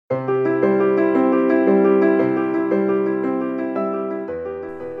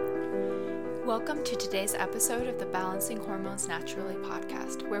Welcome to today's episode of the Balancing Hormones Naturally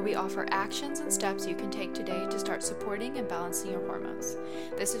podcast, where we offer actions and steps you can take today to start supporting and balancing your hormones.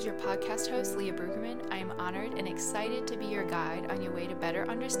 This is your podcast host, Leah Brueggemann. I am honored and excited to be your guide on your way to better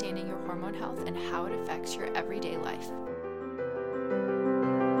understanding your hormone health and how it affects your everyday life.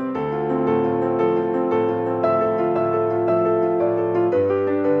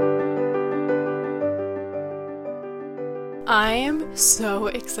 I am so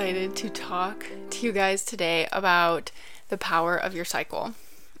excited to talk to you guys today about the power of your cycle.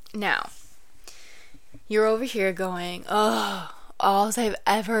 Now, you're over here going, oh, all I've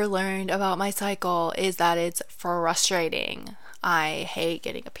ever learned about my cycle is that it's frustrating. I hate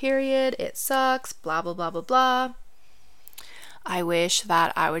getting a period. It sucks, blah, blah, blah, blah, blah. I wish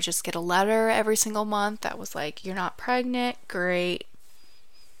that I would just get a letter every single month that was like, you're not pregnant, great.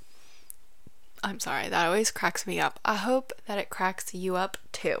 I'm sorry, that always cracks me up. I hope that it cracks you up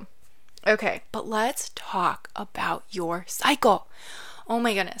too. Okay, but let's talk about your cycle. Oh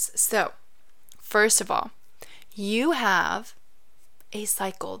my goodness. So, first of all, you have a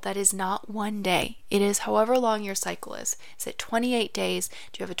cycle that is not one day. It is however long your cycle is. Is it 28 days?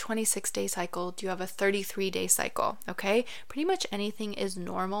 Do you have a 26-day cycle? Do you have a 33-day cycle? Okay? Pretty much anything is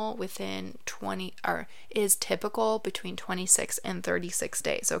normal within 20 or is typical between 26 and 36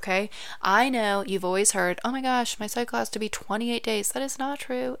 days, okay? I know you've always heard, "Oh my gosh, my cycle has to be 28 days." That is not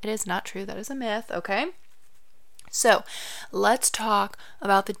true. It is not true. That is a myth, okay? So, let's talk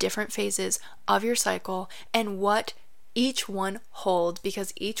about the different phases of your cycle and what each one holds,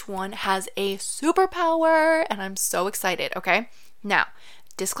 because each one has a superpower and I'm so excited, okay? Now,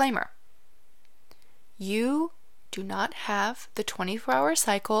 disclaimer. You do not have the 24-hour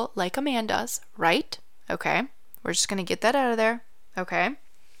cycle like a man does, right? Okay? We're just going to get that out of there, okay?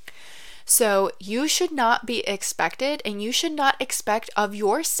 So, you should not be expected and you should not expect of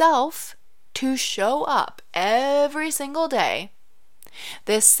yourself to show up every single day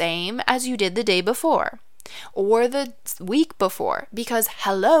the same as you did the day before or the week before, because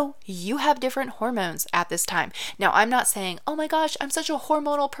hello, you have different hormones at this time. Now, I'm not saying, oh my gosh, I'm such a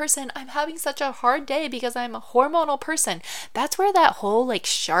hormonal person, I'm having such a hard day because I'm a hormonal person. That's where that whole like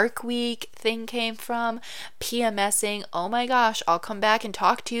Shark Week thing came from, PMSing. Oh my gosh, I'll come back and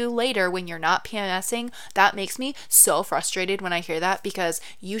talk to you later when you're not PMSing. That makes me so frustrated when I hear that, because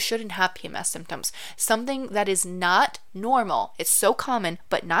you shouldn't have PMS symptoms. Something that is not normal, it's so common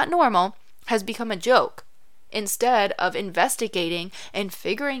but not normal, has become a joke, instead of investigating and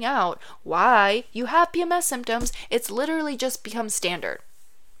figuring out why you have PMS symptoms. It's literally just become standard.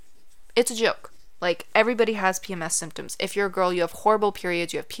 It's a joke. Like, everybody has PMS symptoms. If you're a girl, you have horrible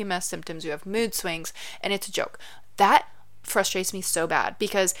periods, you have PMS symptoms, you have mood swings, and it's a joke. That frustrates me so bad,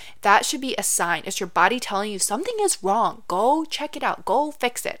 because that should be a sign. It's your body telling you something is wrong. Go check it out. Go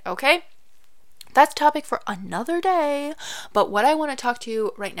fix it, okay? That's a topic for another day. But what I want to talk to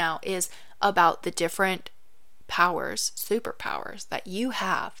you right now is about the different powers, superpowers that you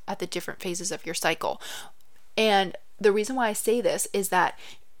have at the different phases of your cycle. And the reason why I say this is that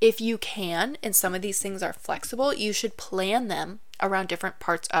if you can, and some of these things are flexible, you should plan them around different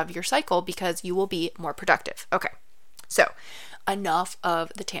parts of your cycle, because you will be more productive. Okay, so enough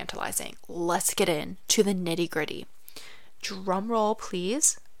of the tantalizing. Let's get into the nitty-gritty. Drum roll,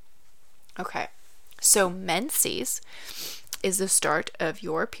 please. Okay, so menses is the start of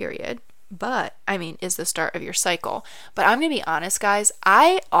your period. Is the start of your cycle. But I'm going to be honest, guys,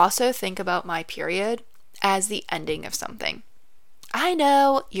 I also think about my period as the ending of something. I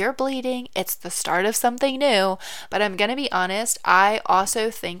know you're bleeding, it's the start of something new, but I'm going to be honest, I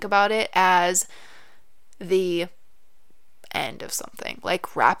also think about it as the end of something,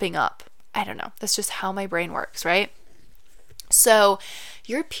 like wrapping up. I don't know. That's just how my brain works, right? So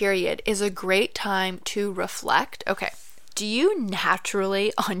your period is a great time to reflect. Okay. Do you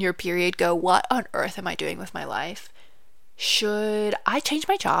naturally on your period go, what on earth am I doing with my life? Should I change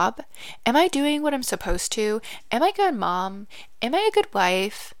my job? Am I doing what I'm supposed to? Am I a good mom? Am I a good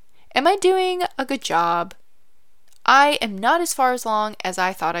wife? Am I doing a good job? I am not as far along as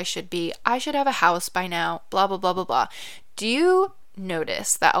I thought I should be. I should have a house by now, blah, blah, blah, blah, blah. Do you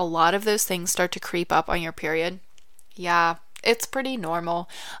notice that a lot of those things start to creep up on your period? Yeah, it's pretty normal,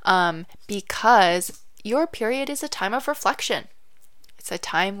 because your period is a time of reflection. It's a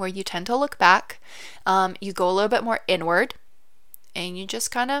time where you tend to look back, you go a little bit more inward, and you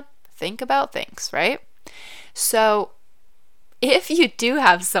just kind of think about things, right? So if you do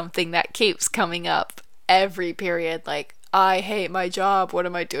have something that keeps coming up every period, like, I hate my job, what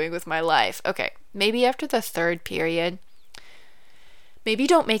am I doing with my life? Okay, maybe after the third period, maybe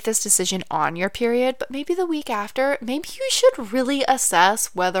don't make this decision on your period, but maybe the week after, maybe you should really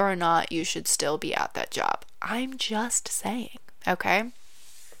assess whether or not you should still be at that job. I'm just saying, okay?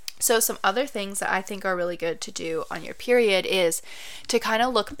 So some other things that I think are really good to do on your period is to kind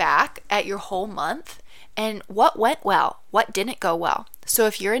of look back at your whole month and what went well, what didn't go well. So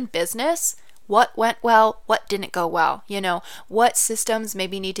if you're in business, what went well, what didn't go well, what systems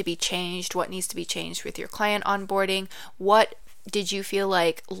maybe need to be changed, what needs to be changed with your client onboarding, what did you feel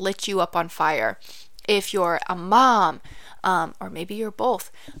like lit you up on fire? If you're a mom, or maybe you're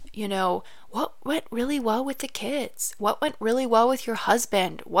both, what went really well with the kids? What went really well with your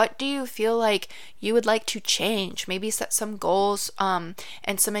husband? What do you feel like you would like to change? Maybe set some goals and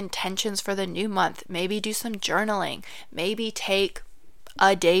some intentions for the new month. Maybe do some journaling. Maybe take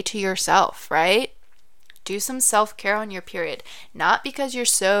a day to yourself, right? Do some self-care on your period. Not because you're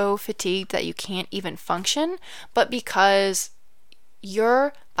so fatigued that you can't even function, but because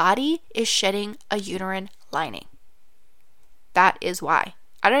your body is shedding a uterine lining. That is why.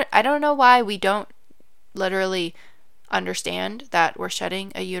 I don't know why we don't literally understand that we're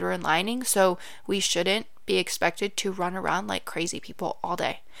shedding a uterine lining, so we shouldn't be expected to run around like crazy people all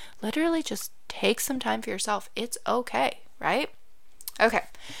day. Literally just take some time for yourself. It's okay, right? Okay,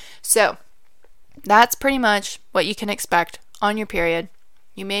 so that's pretty much what you can expect on your period.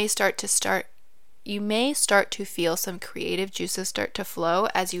 You may start to feel some creative juices start to flow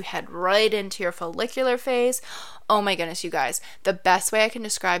as you head right into your follicular phase. Oh my goodness, you guys. The best way I can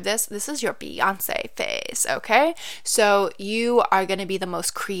describe this is your Beyonce phase, okay? So you are going to be the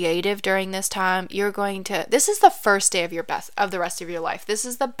most creative during this time. This is the first day of the rest of your life. This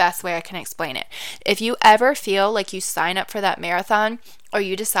is the best way I can explain it. If you ever feel like you sign up for that marathon, or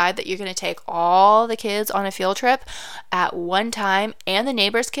you decide that you're going to take all the kids on a field trip at one time, and the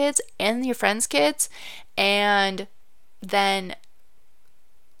neighbors' kids and your friends' kids, and then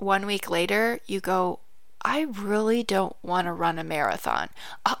 1 week later you go, I really don't want to run a marathon.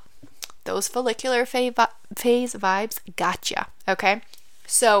 Those follicular phase vibes gotcha, okay?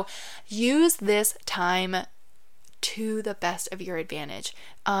 So use this time to the best of your advantage.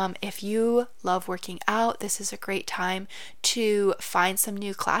 If you love working out, this is a great time to find some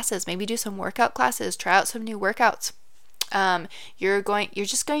new classes. Maybe do some workout classes, try out some new workouts. You're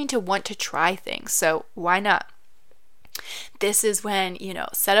just going to want to try things, so why not? This is when,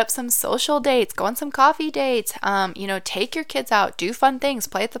 set up some social dates, go on some coffee dates, take your kids out, do fun things,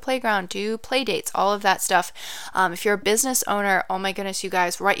 play at the playground, do play dates, all of that stuff. If you're a business owner, oh my goodness, you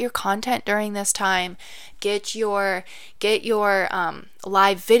guys, write your content during this time. Get your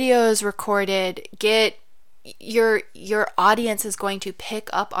live videos recorded. Your audience is going to pick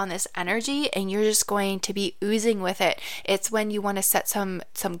up on this energy, and you're just going to be oozing with it. It's when you want to set some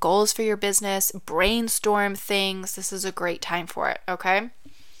goals for your business, brainstorm things. This is a great time for it, okay?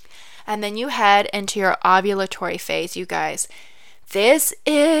 And then you head into your ovulatory phase, you guys. This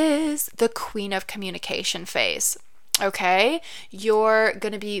is the queen of communication phase. Okay, you're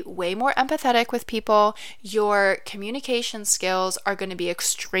going to be way more empathetic with people. Your communication skills are going to be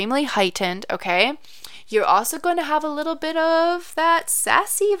extremely heightened, okay? You're also going to have a little bit of that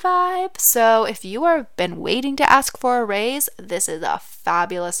sassy vibe. So if you have been waiting to ask for a raise, this is a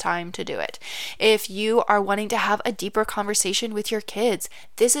fabulous time to do it. If you are wanting to have a deeper conversation with your kids,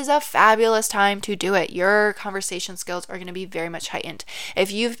 this is a fabulous time to do it. Your conversation skills are going to be very much heightened.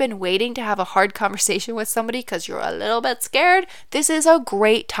 If you've been waiting to have a hard conversation with somebody because you're a little bit scared, this is a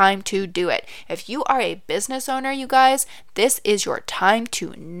great time to do it. If you are a business owner, you guys, this is your time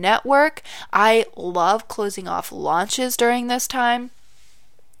to network. I love closing off launches during this time,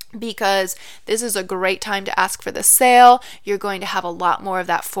 because this is a great time to ask for the sale. You're going to have a lot more of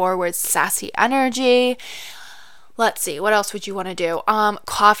that forward sassy energy. Let's see, what else would you want to do?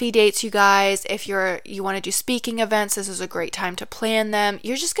 Coffee dates, you guys. If you want to do speaking events, this is a great time to plan them.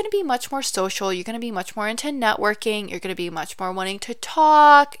 You're just going to be much more social. You're going to be much more into networking. You're going to be much more wanting to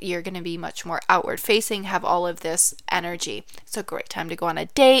talk. You're going to be much more outward facing, have all of this energy. It's a great time to go on a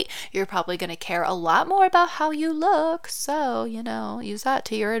date. You're probably going to care a lot more about how you look. So, use that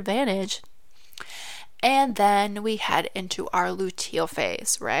to your advantage. And then we head into our luteal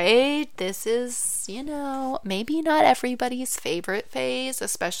phase, right? This is, maybe not everybody's favorite phase,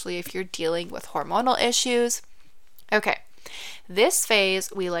 especially if you're dealing with hormonal issues. Okay, this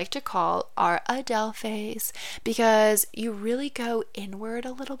phase we like to call our Adele phase, because you really go inward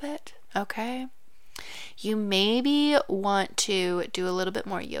a little bit, okay? You maybe want to do a little bit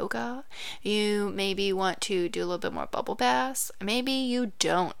more yoga. You maybe want to do a little bit more bubble baths. Maybe you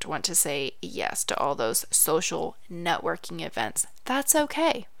don't want to say yes to all those social networking events. That's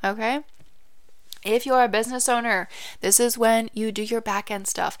okay, okay? If you're a business owner, this is when you do your back end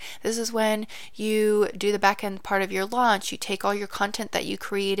stuff. This is when you do the back end part of your launch. You take all your content that you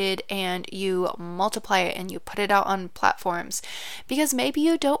created and you multiply it and you put it out on platforms. Because maybe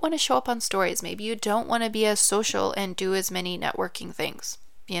you don't want to show up on stories. Maybe you don't want to be as social and do as many networking things.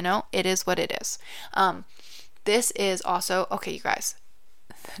 You know, it is what it is. This is also, okay, you guys,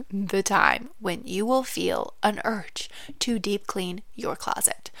 the time when you will feel an urge to deep clean your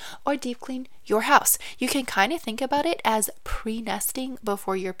closet or deep clean your house. You can kind of think about it as pre-nesting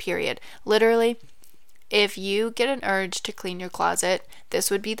before your period. Literally, if you get an urge to clean your closet, this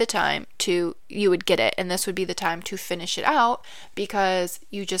would be the time you would get it, and this would be the time to finish it out because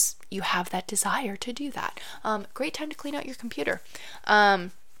you have that desire to do that. Great time to clean out your computer.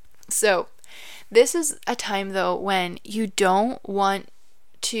 So this is a time though when you don't want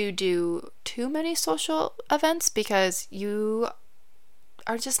to do too many social events because you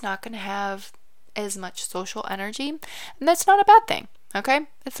are just not going to have as much social energy, and that's not a bad thing. Okay,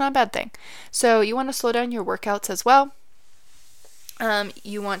 it's not a bad thing. So you want to slow down your workouts as well.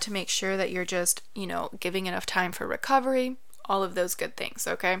 You want to make sure that you're just, giving enough time for recovery, all of those good things.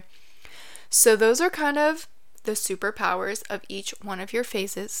 Okay, so those are kind of the superpowers of each one of your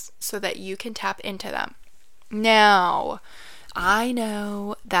phases so that you can tap into them. Now, I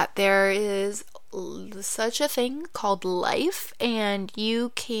know that there is such a thing called life, and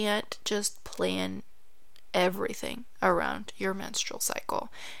you can't just plan everything around your menstrual cycle.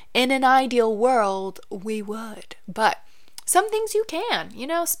 In an ideal world, we would, but some things you can,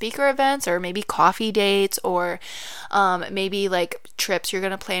 speaker events or maybe coffee dates or maybe like trips you're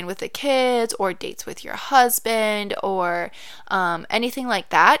going to plan with the kids or dates with your husband or anything like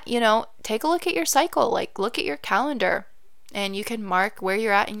that. Take a look at your cycle, like look at your calendar. And you can mark where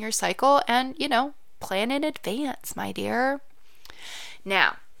you're at in your cycle and, plan in advance, my dear.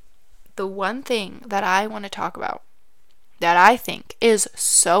 Now, the one thing that I want to talk about that I think is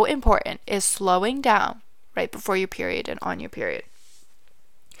so important is slowing down right before your period and on your period.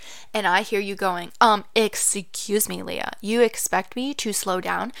 And I hear you going, excuse me, Leah, you expect me to slow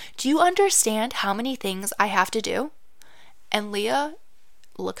down? Do you understand how many things I have to do? And Leah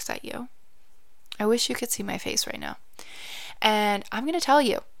looks at you. I wish you could see my face right now. And I'm going to tell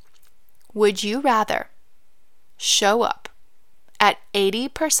you, would you rather show up at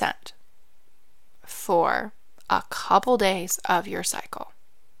 80% for a couple days of your cycle?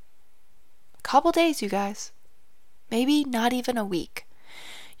 A couple days, you guys. Maybe not even a week.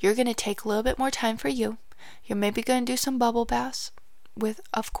 You're going to take a little bit more time for you. You're maybe going to do some bubble baths with,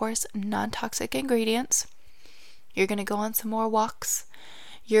 of course, non-toxic ingredients. You're going to go on some more walks.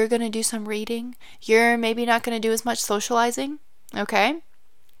 You're going to do some reading. You're maybe not going to do as much socializing, okay?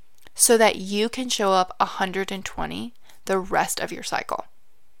 So that you can show up 120 the rest of your cycle.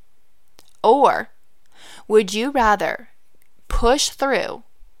 Or would you rather push through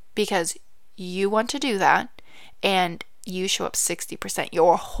because you want to do that and you show up 60%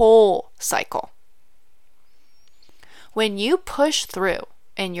 your whole cycle? When you push through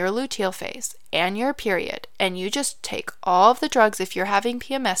in your luteal phase and your period, and you just take all of the drugs if you're having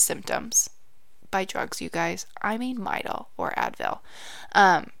PMS symptoms, by drugs, you guys, I mean Midol or Advil,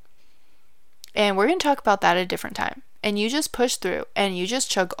 and we're going to talk about that at a different time, and you just push through and you just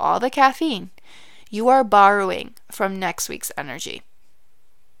chug all the caffeine, you are borrowing from next week's energy.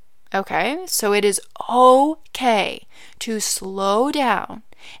 Okay, so it is okay to slow down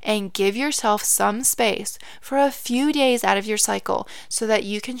and give yourself some space for a few days out of your cycle so that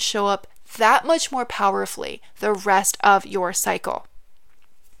you can show up that much more powerfully the rest of your cycle.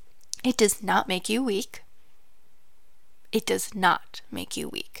 It does not make you weak. It does not make you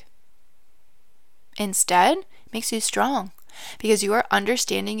weak. Instead, it makes you strong because you are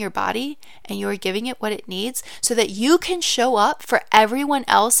understanding your body and you are giving it what it needs so that you can show up for everyone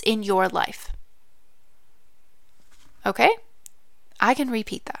else in your life. Okay? I can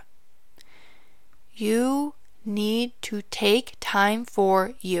repeat that. You need to take time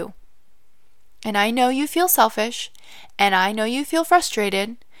for you. And I know you feel selfish, and I know you feel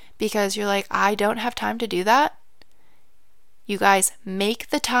frustrated because you're like, I don't have time to do that. You guys, make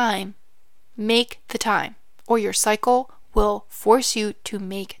the time, or your cycle will force you to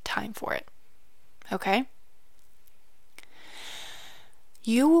make time for it. Okay?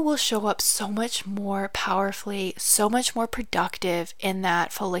 You will show up so much more powerfully, so much more productive in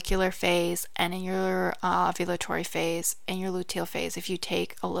that follicular phase and in your ovulatory phase and your luteal phase if you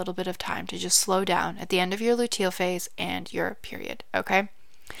take a little bit of time to just slow down at the end of your luteal phase and your period, okay?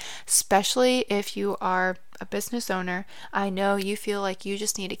 Especially if you are a business owner, I know you feel like you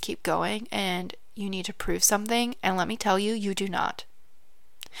just need to keep going and you need to prove something, and let me tell you, you do not.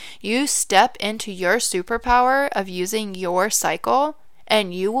 You step into your superpower of using your cycle,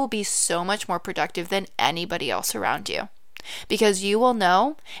 and you will be so much more productive than anybody else around you. Because you will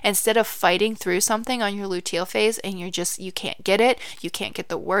know, instead of fighting through something on your luteal phase and you can't get it, you can't get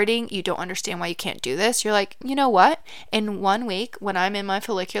the wording, you don't understand why you can't do this, you're like, you know what? In 1 week, when I'm in my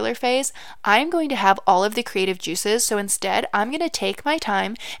follicular phase, I'm going to have all of the creative juices. So instead, I'm going to take my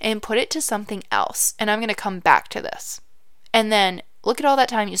time and put it to something else. And I'm going to come back to this. And then look at all that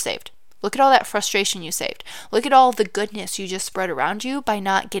time you saved. Look at all that frustration you saved. Look at all the goodness you just spread around you by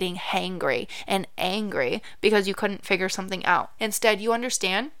not getting hangry and angry because you couldn't figure something out. Instead, you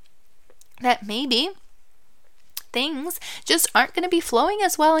understand that maybe things just aren't going to be flowing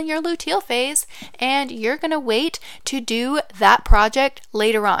as well in your luteal phase, and you're going to wait to do that project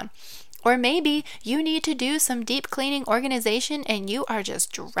later on. Or maybe you need to do some deep cleaning organization and you are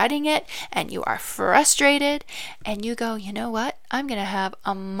just dreading it and you are frustrated and you go, you know what? I'm going to have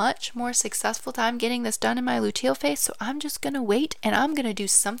a much more successful time getting this done in my luteal phase, so I'm just going to wait and I'm going to do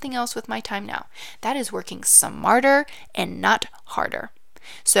something else with my time now. That is working smarter and not harder.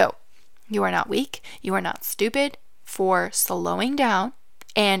 So you are not weak. You are not stupid for slowing down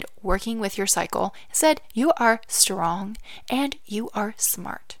and working with your cycle. Instead, you are strong and you are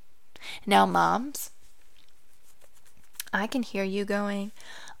smart. Now, moms, I can hear you going,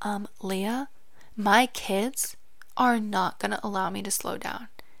 Leah, my kids are not going to allow me to slow down.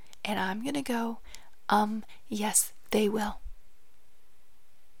 And I'm going to go, yes, they will.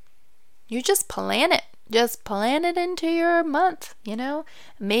 You just plan it. Just plan it into your month,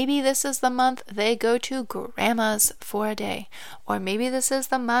 Maybe this is the month they go to grandma's for a day. Or maybe this is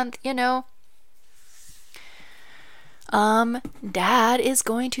the month, Dad is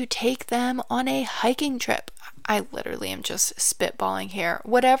going to take them on a hiking trip. I literally am just spitballing here.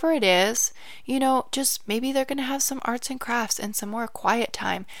 Whatever it is, just maybe they're going to have some arts and crafts and some more quiet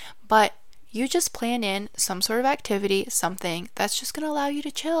time, but you just plan in some sort of activity, something that's just going to allow you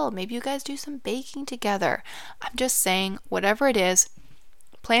to chill. Maybe you guys do some baking together. I'm just saying, whatever it is,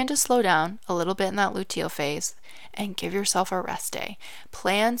 plan to slow down a little bit in that luteal phase and give yourself a rest day.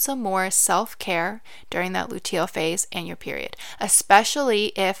 Plan some more self-care during that luteal phase and your period,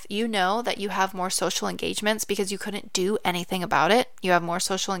 especially if you know that you have more social engagements because you couldn't do anything about it. You have more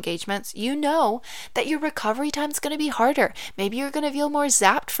social engagements. You know that your recovery time is going to be harder. Maybe you're going to feel more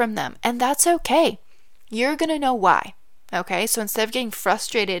zapped from them, and that's okay. You're going to know why. Okay, so instead of getting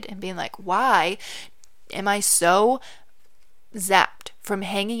frustrated and being like, why am I so zapped from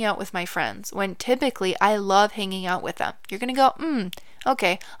hanging out with my friends when typically I love hanging out with them? You're going to go,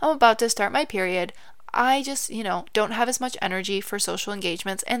 okay, I'm about to start my period. I just, don't have as much energy for social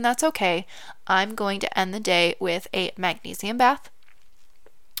engagements, and that's okay. I'm going to end the day with a magnesium bath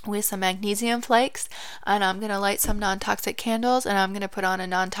with some magnesium flakes, and I'm going to light some non-toxic candles, and I'm going to put on a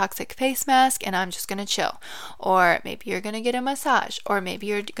non-toxic face mask, and I'm just going to chill. Or maybe you're going to get a massage, or maybe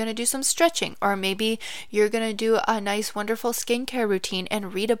you're going to do some stretching, or maybe you're going to do a nice, wonderful skincare routine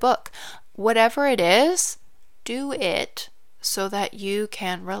and read a book. Whatever it is, do it so that you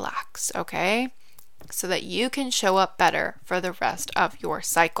can relax, okay? So that you can show up better for the rest of your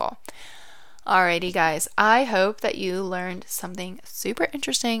cycle. Alrighty, guys, I hope that you learned something super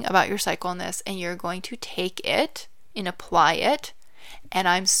interesting about your cycle in this, and you're going to take it and apply it. And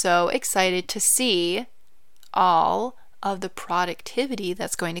I'm so excited to see all of the productivity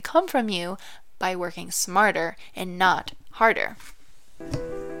that's going to come from you by working smarter and not harder.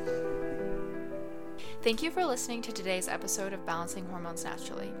 Thank you for listening to today's episode of Balancing Hormones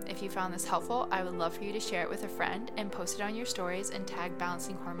Naturally. If you found this helpful, I would love for you to share it with a friend and post it on your stories and tag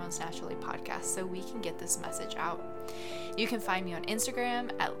Balancing Hormones Naturally podcast so we can get this message out. You can find me on Instagram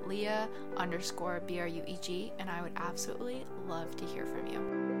at Leah_BRUEG, and I would absolutely love to hear from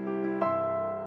you.